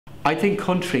I think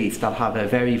countries that have a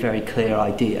very, very clear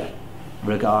idea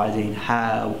regarding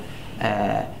how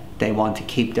they want to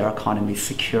keep their economy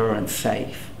secure and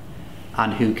safe,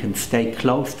 and who can stay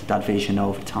close to that vision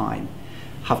over time,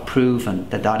 have proven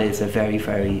that that is a very,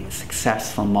 very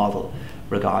successful model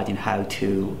regarding how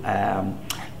to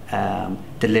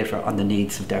deliver on the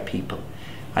needs of their people.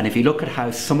 And if you look at how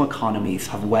some economies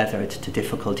have weathered the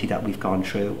difficulty that we've gone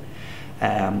through,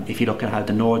 if you look at how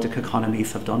the Nordic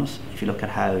economies have done it, if you look at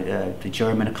how the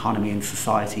German economy and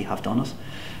society have done it,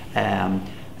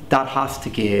 that has to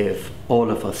give all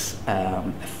of us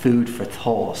food for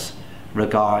thought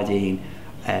regarding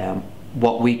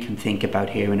what we can think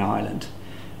about here in Ireland.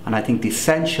 And I think the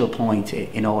essential point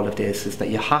in all of this is that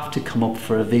you have to come up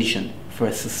for a vision for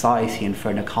a society and for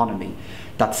an economy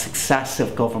that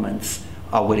successive governments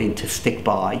are willing to stick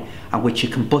by, and which you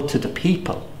can put to the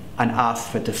people and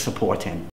ask for the support in.